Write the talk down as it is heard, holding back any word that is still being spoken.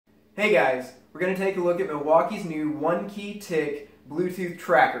Hey guys, we're going to take a look at Milwaukee's new one-key tick Bluetooth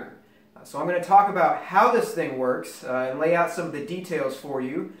tracker. So I'm going to talk about how this thing works and lay out some of the details for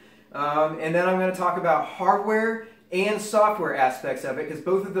you. And then I'm going to talk about hardware and software aspects of it, because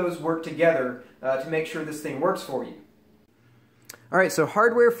both of those work together to make sure this thing works for you. Alright, so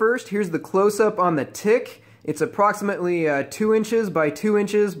hardware first. Here's the close-up on the tick. It's approximately 2 inches by 2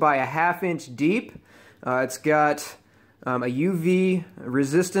 inches by a ½ inch deep. It's got a UV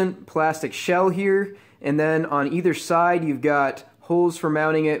resistant plastic shell here, and then on either side you've got holes for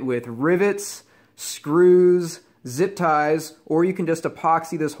mounting it with rivets, screws, zip ties, or you can just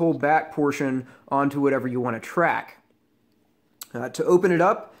epoxy this whole back portion onto whatever you want to track. To open it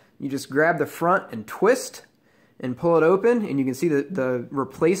up, you just grab the front and twist and pull it open, and you can see the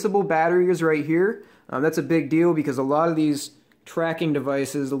replaceable battery is right here. That's a big deal because a lot of these tracking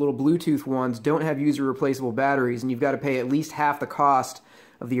devices, the little Bluetooth ones, don't have user replaceable batteries, and you've got to pay at least half the cost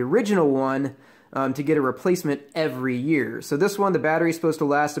of the original one to get a replacement every year. So this one, the battery is supposed to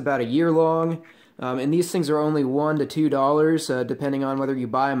last about a year long, and these things are only $1 to $2 depending on whether you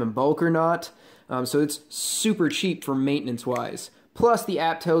buy them in bulk or not. So it's super cheap for maintenance wise. Plus the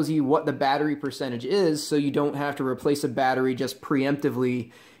app tells you what the battery percentage is, so you don't have to replace a battery just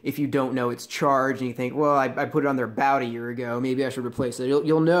preemptively if you don't know it's charged and you think, well, I put it on there about a year ago, maybe I should replace it.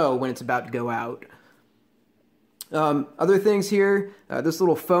 You'll know when it's about to go out. Other things here, this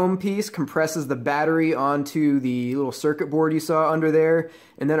little foam piece compresses the battery onto the little circuit board you saw under there,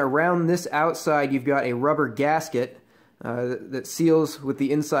 and then around this outside you've got a rubber gasket that seals with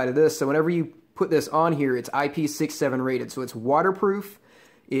the inside of this, so whenever you put this on here, it's IP67 rated, so it's waterproof,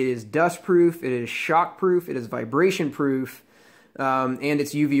 it is dustproof, it is shockproof, it is vibration proof, and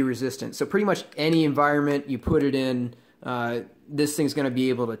it's UV resistant. So pretty much any environment you put it in, this thing's going to be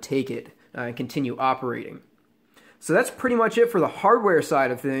able to take it and continue operating. So that's pretty much it for the hardware side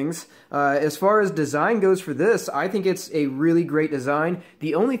of things. As far as design goes for this, I think it's a really great design.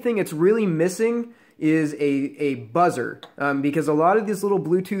 The only thing it's really missing is a buzzer, because a lot of these little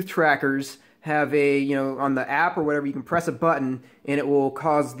Bluetooth trackers have a, on the app or whatever, you can press a button and it will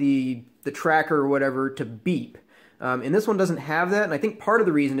cause the tracker or whatever to beep. And this one doesn't have that, and I think part of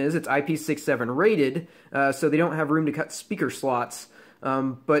the reason is it's IP67 rated, so they don't have room to cut speaker slots.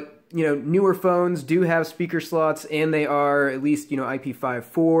 But newer phones do have speaker slots, and they are at least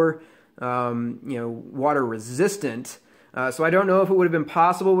IP54, water resistant. So I don't know if it would have been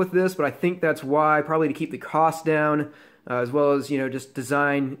possible with this, but I think that's why, probably to keep the cost down, as well as just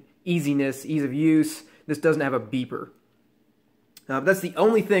design easiness, ease of use. This doesn't have a beeper. That's the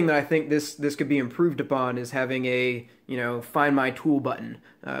only thing that I think this could be improved upon, is having a Find My Tool button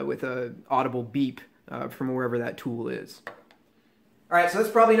with a audible beep from wherever that tool is. Alright, so that's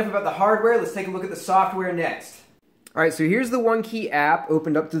probably enough about the hardware. Let's take a look at the software next. Alright, so here's the one-key app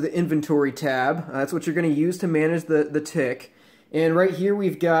opened up through the inventory tab. That's what you're going to use to manage the tick. And right here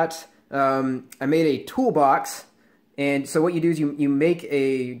we've got, I made a toolbox. And so what you do is you make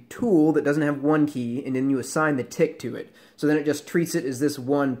a tool that doesn't have one key, and then you assign the tick to it. So then it just treats it as this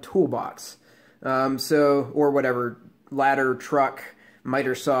one toolbox. Or whatever, ladder, truck,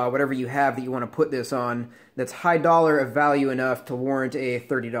 miter saw, whatever you have that you want to put this on, that's high dollar of value enough to warrant a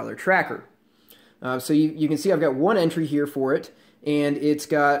 $30 tracker. So you can see I've got one entry here for it, and it's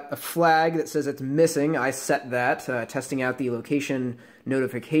got a flag that says it's missing. I set that, testing out the location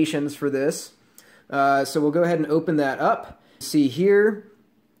notifications for this. So we'll go ahead and open that up. See here,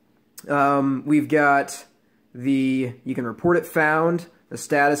 we've got you can report it found, the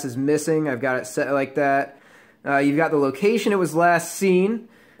status is missing, I've got it set like that. You've got the location it was last seen,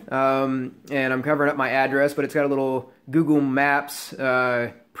 and I'm covering up my address, but it's got a little Google Maps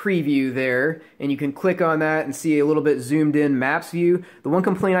preview there, and you can click on that and see a little bit zoomed in maps view. The one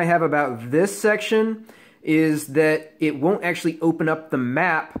complaint I have about this section is that it won't actually open up the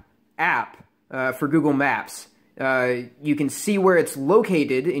map app for Google Maps. You can see where it's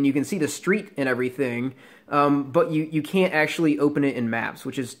located, and you can see the street and everything, but you can't actually open it in Maps,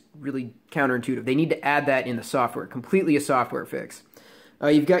 which is really counterintuitive. They need to add that in the software, completely a software fix.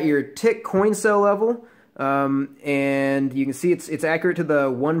 You've got your tick coin cell level, and you can see it's accurate to the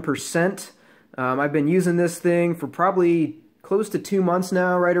 1%. I've been using this thing for probably close to 2 months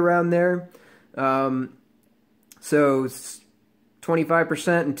now, right around there. So it's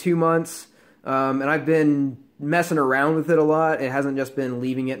 25% in 2 months. And I've been messing around with it a lot. It hasn't just been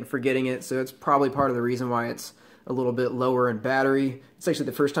leaving it and forgetting it, so it's probably part of the reason why it's a little bit lower in battery. It's actually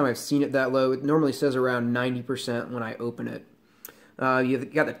the first time I've seen it that low. It normally says around 90% when I open it.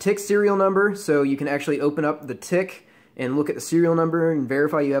 You've got the tick serial number, so you can actually open up the tick and look at the serial number and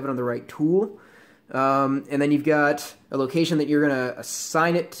verify you have it on the right tool. And then you've got a location that you're going to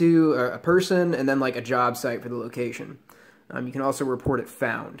assign it to a person, and then like a job site for the location. You can also report it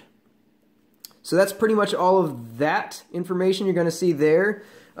found. So that's pretty much all of that information you're going to see there.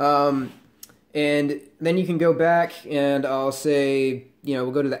 And then you can go back and I'll say,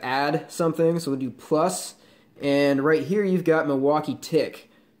 we'll go to the add something. So we'll do plus. And right here you've got Milwaukee tick.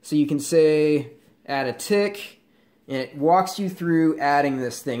 So you can say add a tick, and it walks you through adding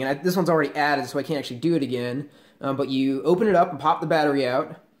this thing. And this one's already added, so I can't actually do it again. But you open it up and pop the battery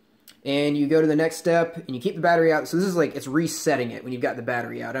out. And you go to the next step, and you keep the battery out. So this is like, it's resetting it when you've got the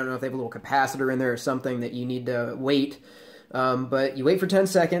battery out. I don't know if they have a little capacitor in there or something that you need to wait. But you wait for 10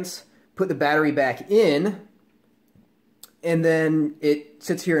 seconds, put the battery back in, and then it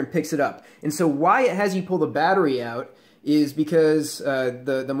sits here and picks it up. And so why it has you pull the battery out is because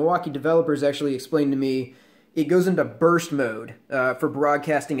the Milwaukee developers actually explained to me it goes into burst mode for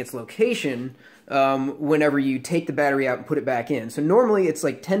broadcasting its location whenever you take the battery out and put it back in. So normally it's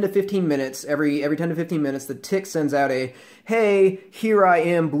like 10 to 15 minutes. Every 10 to 15 minutes, the tick sends out a, hey, here I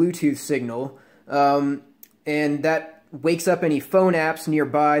am Bluetooth signal. And that wakes up any phone apps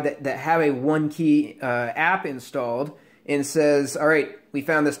nearby that have a one-key app installed and says, all right, we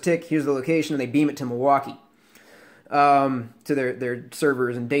found this tick, here's the location, and they beam it to Milwaukee, to their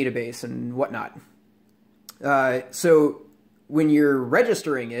servers and database and whatnot. So when you're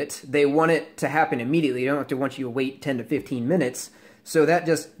registering it, they want it to happen immediately. They don't have to want you to wait 10 to 15 minutes. So that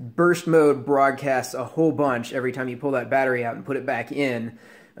just burst mode broadcasts a whole bunch every time you pull that battery out and put it back in.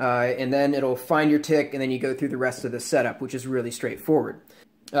 And then it'll find your tick, and then you go through the rest of the setup, which is really straightforward.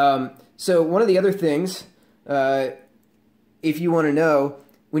 So one of the other things, if you want to know,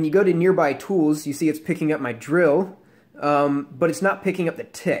 when you go to nearby tools, you see it's picking up my drill, but it's not picking up the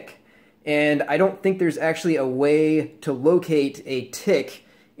tick. And I don't think there's actually a way to locate a tick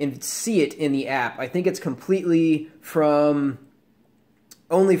and see it in the app. I think it's completely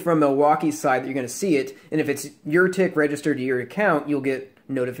only from Milwaukee's side that you're going to see it. And if it's your tick registered to your account, you'll get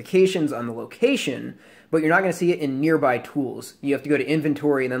notifications on the location, but you're not going to see it in nearby tools. You have to go to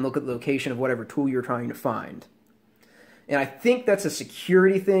inventory and then look at the location of whatever tool you're trying to find. And I think that's a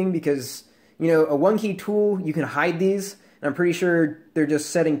security thing because, a one-key tool, you can hide these. I'm pretty sure they're just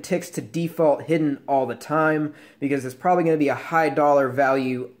setting ticks to default hidden all the time because it's probably going to be a high dollar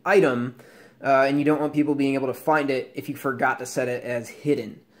value item, and you don't want people being able to find it if you forgot to set it as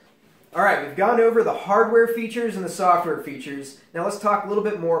hidden. All right, we've gone over the hardware features and the software features. Now let's talk a little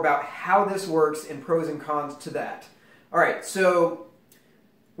bit more about how this works and pros and cons to that. All right, so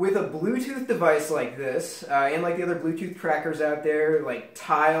with a Bluetooth device like this, and like the other Bluetooth trackers out there, like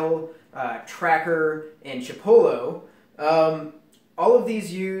Tile, Tracker, and Chipolo, all of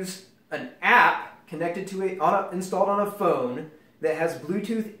these use an app connected to installed on a phone that has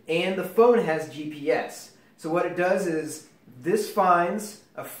Bluetooth, and the phone has GPS. So what it does is this finds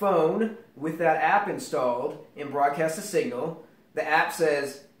a phone with that app installed and broadcasts a signal. The app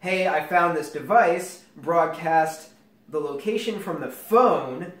says, hey, I found this device, broadcast the location from the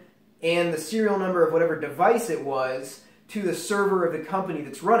phone and the serial number of whatever device it was to the server of the company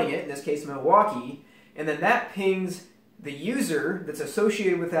that's running it, in this case Milwaukee, and then that pings the user that's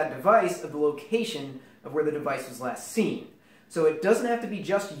associated with that device of the location of where the device was last seen. So it doesn't have to be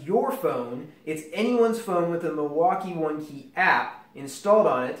just your phone, it's anyone's phone with a Milwaukee One-Key app installed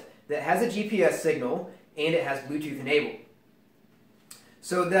on it that has a GPS signal and it has Bluetooth enabled.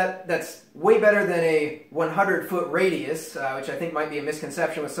 So that's way better than a 100-foot radius, which I think might be a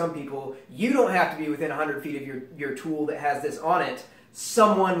misconception with some people. You don't have to be within 100 feet of your tool that has this on it.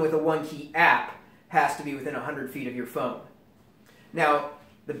 Someone with a One-Key app has to be within 100 feet of your phone. Now,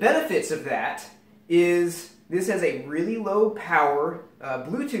 the benefits of that is this has a really low power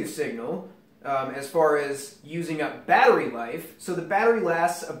Bluetooth signal as far as using up battery life, so the battery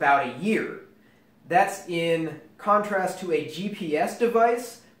lasts about a year. That's in contrast to a GPS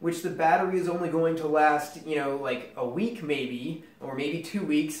device, which the battery is only going to last, like a week maybe, or maybe 2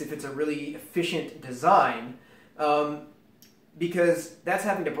 weeks if it's a really efficient design, because that's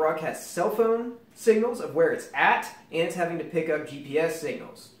having to broadcast cell phone signals of where it's at, and it's having to pick up GPS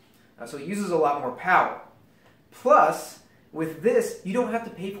signals. So it uses a lot more power. Plus, with this, you don't have to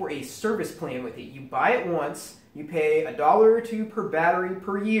pay for a service plan with it. You buy it once, you pay $1 or $2 per battery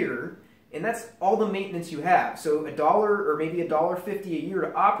per year, and that's all the maintenance you have. So $1 or maybe $1.50 a year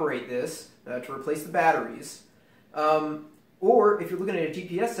to operate this, to replace the batteries. Or if you're looking at a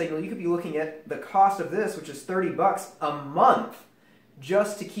GPS signal, you could be looking at the cost of this, which is $30 a month,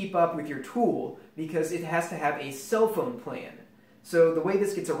 just to keep up with your tool, because it has to have a cell phone plan. So the way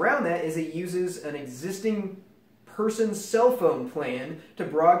this gets around that is it uses an existing person's cell phone plan to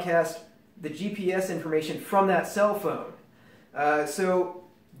broadcast the GPS information from that cell phone. So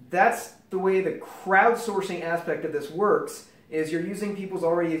that's the way the crowdsourcing aspect of this works, is you're using people's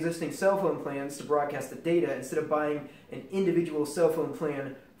already existing cell phone plans to broadcast the data instead of buying an individual cell phone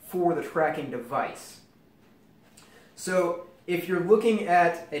plan for the tracking device. So if you're looking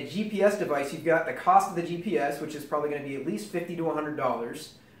at a GPS device, you've got the cost of the GPS, which is probably going to be at least $50 to $100,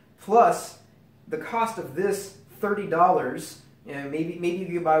 plus the cost of this $30. Maybe you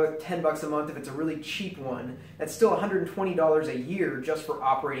can buy with $10 a month if it's a really cheap one. That's still $120 a year just for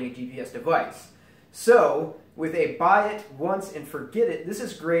operating a GPS device. So with a buy it once and forget it, this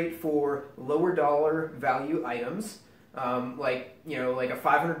is great for lower dollar value items, like a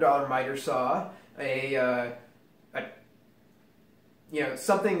 $500 miter saw,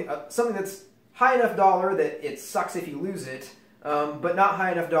 something that's high enough dollar that it sucks if you lose it, but not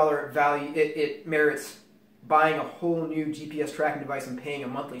high enough dollar value. It merits buying a whole new GPS tracking device and paying a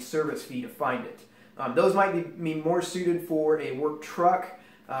monthly service fee to find it. Those might be more suited for a work truck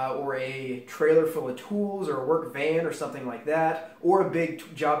or a trailer full of tools or a work van or something like that, or a big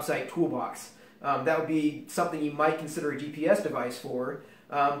job site toolbox. That would be something you might consider a GPS device for.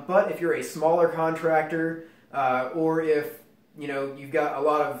 But if you're a smaller contractor, or if you've got a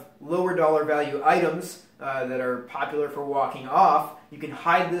lot of lower dollar value items that are popular for walking off, you can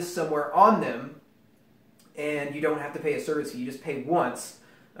hide this somewhere on them, and you don't have to pay a service fee. You just pay once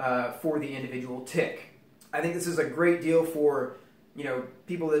for the individual tick. I think this is a great deal for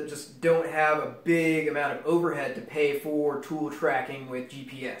people that just don't have a big amount of overhead to pay for tool tracking with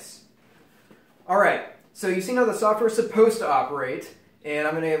GPS. Alright, so you've seen how the software is supposed to operate, and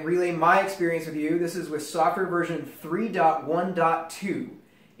I'm going to relay my experience with you. This is with software version 3.1.2,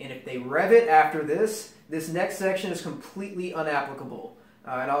 and if they rev it after this next section is completely unapplicable.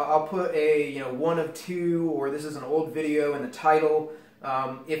 And I'll put a 1 of 2, or this is an old video in the title,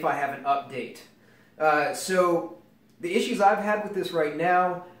 if I have an update. So the issues I've had with this right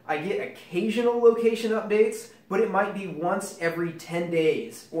now, I get occasional location updates, but it might be once every 10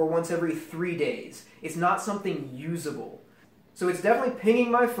 days or once every 3 days. It's not something usable. So it's definitely pinging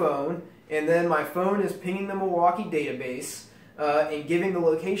my phone, and then my phone is pinging the Milwaukee database and giving the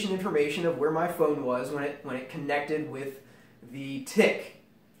location information of where my phone was when it connected with the tick.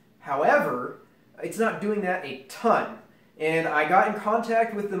 However, it's not doing that a ton. And I got in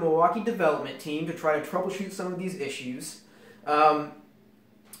contact with the Milwaukee development team to try to troubleshoot some of these issues. And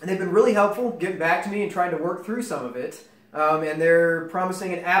they've been really helpful getting back to me and trying to work through some of it. And they're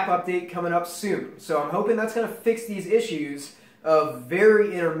promising an app update coming up soon. So I'm hoping that's going to fix these issues of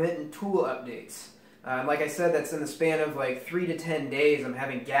very intermittent tool updates. Like I said, that's in the span of like 3 to 10 days. I'm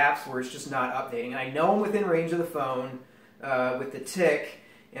having gaps where it's just not updating. And I know I'm within range of the phone with the tick,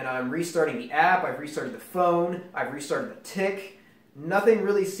 and I'm restarting the app, I've restarted the phone, I've restarted the tick. Nothing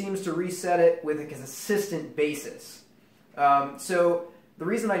really seems to reset it with a consistent basis. So the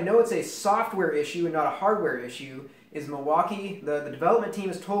reason I know it's a software issue and not a hardware issue is Milwaukee, the development team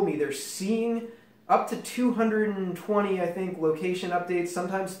has told me they're seeing up to 220, I think, location updates,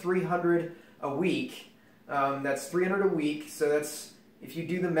 sometimes 300 a week. That's 300 a week, so that's, if you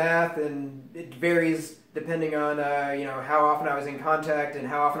do the math, and it varies depending on how often I was in contact and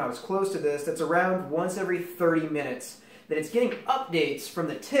how often I was close to this, that's around once every 30 minutes that it's getting updates from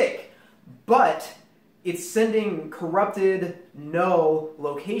the tick, but it's sending corrupted, null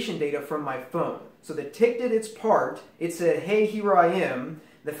location data from my phone. So the tick did its part. It said, hey, here I am.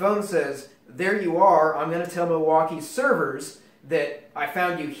 The phone says, there you are. I'm going to tell Milwaukee's servers that I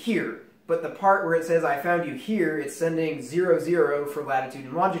found you here. But the part where it says I found you here, it's sending 00 for latitude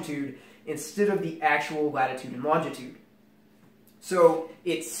and longitude instead of the actual latitude and longitude. So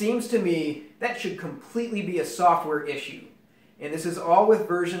it seems to me that should completely be a software issue. And this is all with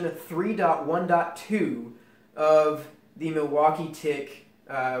version 3.1.2 of the Milwaukee Tick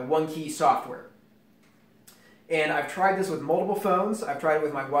one-key software. And I've tried this with multiple phones. I've tried it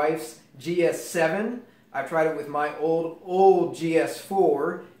with my wife's GS7. I've tried it with my old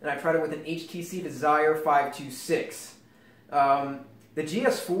GS4. And I've tried it with an HTC Desire 526. The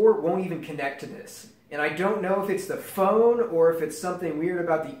GS4 won't even connect to this. And I don't know if it's the phone or if it's something weird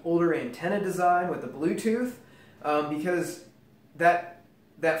about the older antenna design with the Bluetooth, because that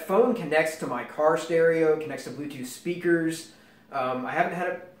phone connects to my car stereo, connects to Bluetooth speakers. I haven't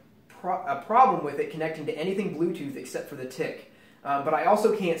had a problem with it connecting to anything Bluetooth except for the tick. But I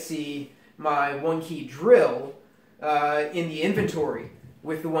also can't see my one-key drill in the inventory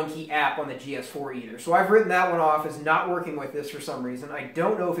with the one-key app on the GS4 either. So I've written that one off as not working with this for some reason. I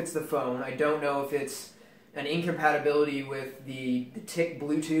don't know if it's the phone. I don't know if it's an incompatibility with the tick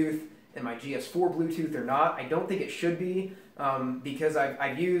Bluetooth and my GS4 Bluetooth or not. I don't think it should be, because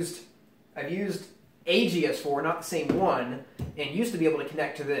I've used I've used a GS4, not the same one, and used to be able to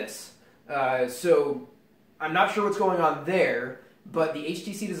connect to this. So I'm not sure what's going on there, but the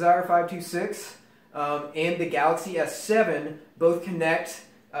HTC Desire 526 and the Galaxy S7 both connect,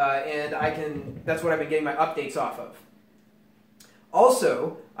 and that's what I've been getting my updates off of.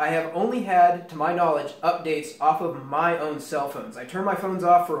 Also, I have only had, to my knowledge, updates off of my own cell phones. I turned my phones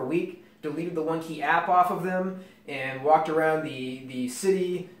off for a week, deleted the OneKey app off of them, and walked around the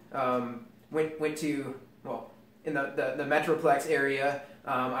city, went to, well, in the Metroplex area.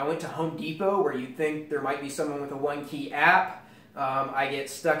 I went to Home Depot, where you'd think there might be someone with a OneKey app. I get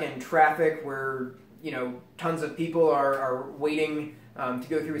stuck in traffic where, you know, tons of people are waiting to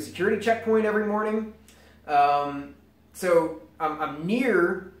go through a security checkpoint every morning. So I'm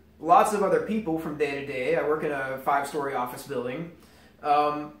near lots of other people from day to day. I work in a 5-story office building,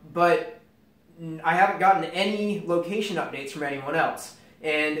 but I haven't gotten any location updates from anyone else.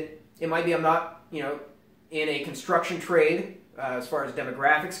 And it might be I'm not, you know, in a construction trade as far as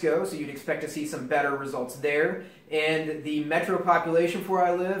demographics go, so you'd expect to see some better results there. And the metro population for where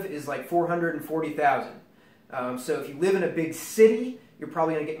I live is like 440,000. So if you live in a big city, you're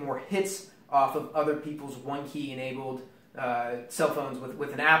probably going to get more hits off of other people's OneKey enabled cell phones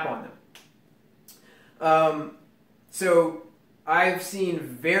with an app on them. So I've seen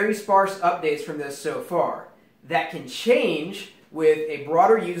very sparse updates from this so far. That can change with a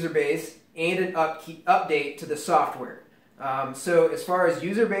broader user base and an update to the software. So as far as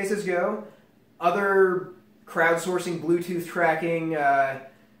user bases go, other crowdsourcing Bluetooth tracking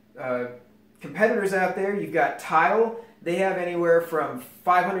competitors out there, you've got Tile. They have anywhere from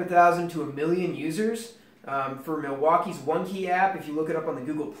 500,000 to 1 million users. For Milwaukee's OneKey app, if you look it up on the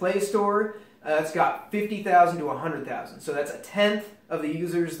Google Play Store, it's got 50,000 to 100,000. So that's a tenth of the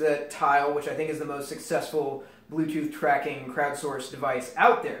users that Tile, which I think is the most successful Bluetooth tracking crowdsourced device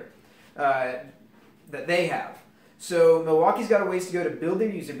out there, that they have. So Milwaukee's got a ways to go to build their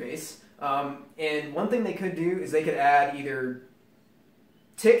user base. And one thing they could do is they could add either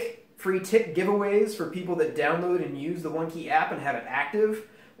free tick giveaways for people that download and use the OneKey app and have it active,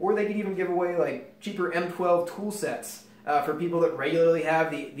 or they could even give away like cheaper M12 tool sets for people that regularly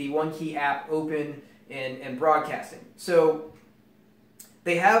have the OneKey app open and broadcasting. So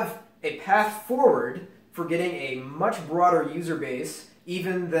they have a path forward for getting a much broader user base,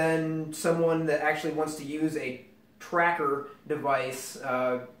 even than someone that actually wants to use a tracker device.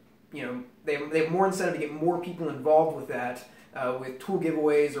 You know, they have more incentive to get more people involved with that, with tool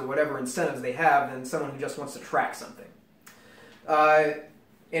giveaways or whatever incentives they have, than someone who just wants to track something.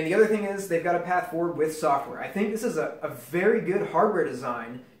 And the other thing is they've got a path forward with software. I think this is a very good hardware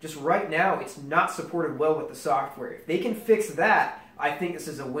design. Just right now, it's not supported well with the software. If they can fix that, I think this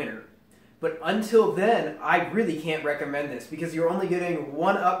is a winner. But until then, I really can't recommend this, because you're only getting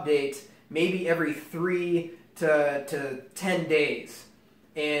one update maybe every 3 to 10 days.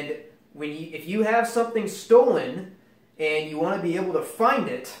 And if you have something stolen and you want to be able to find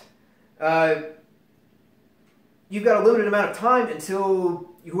it, you've got a limited amount of time until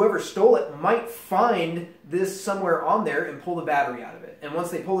whoever stole it might find this somewhere on there and pull the battery out of it. And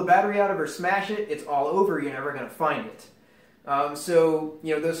once they pull the battery out of it or smash it, it's all over. You're never going to find it. So,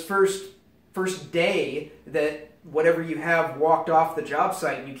 you know, those first day that whatever you have walked off the job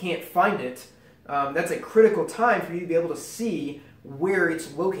site and you can't find it, that's a critical time for you to be able to see where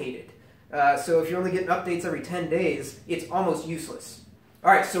it's located. So if you're only getting updates every 10 days, it's almost useless.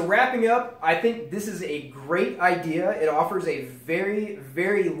 Alright, so wrapping up, I think this is a great idea. It offers a very,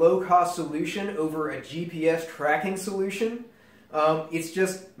 very low-cost solution over a GPS tracking solution. It's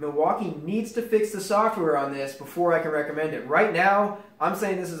just Milwaukee needs to fix the software on this before I can recommend it. Right now, I'm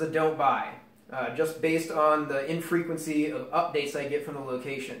saying this is a don't buy, just based on the infrequency of updates I get from the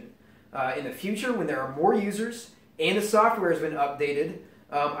location. In the future, when there are more users and the software has been updated,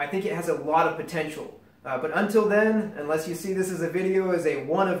 I think it has a lot of potential. But until then, unless you see this as a video as a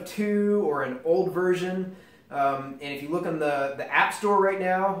 1 of 2 or an old version, and if you look on the App Store right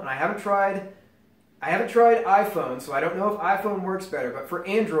now, and I haven't tried iPhone, so I don't know if iPhone works better, but for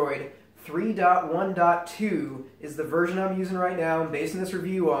Android, 3.1.2 is the version I'm using right now. I'm basing this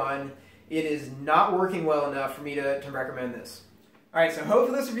review on. It is not working well enough for me to recommend this. Alright, so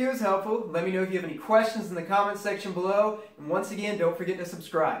hopefully this review is helpful. Let me know if you have any questions in the comments section below, and once again, don't forget to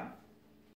subscribe.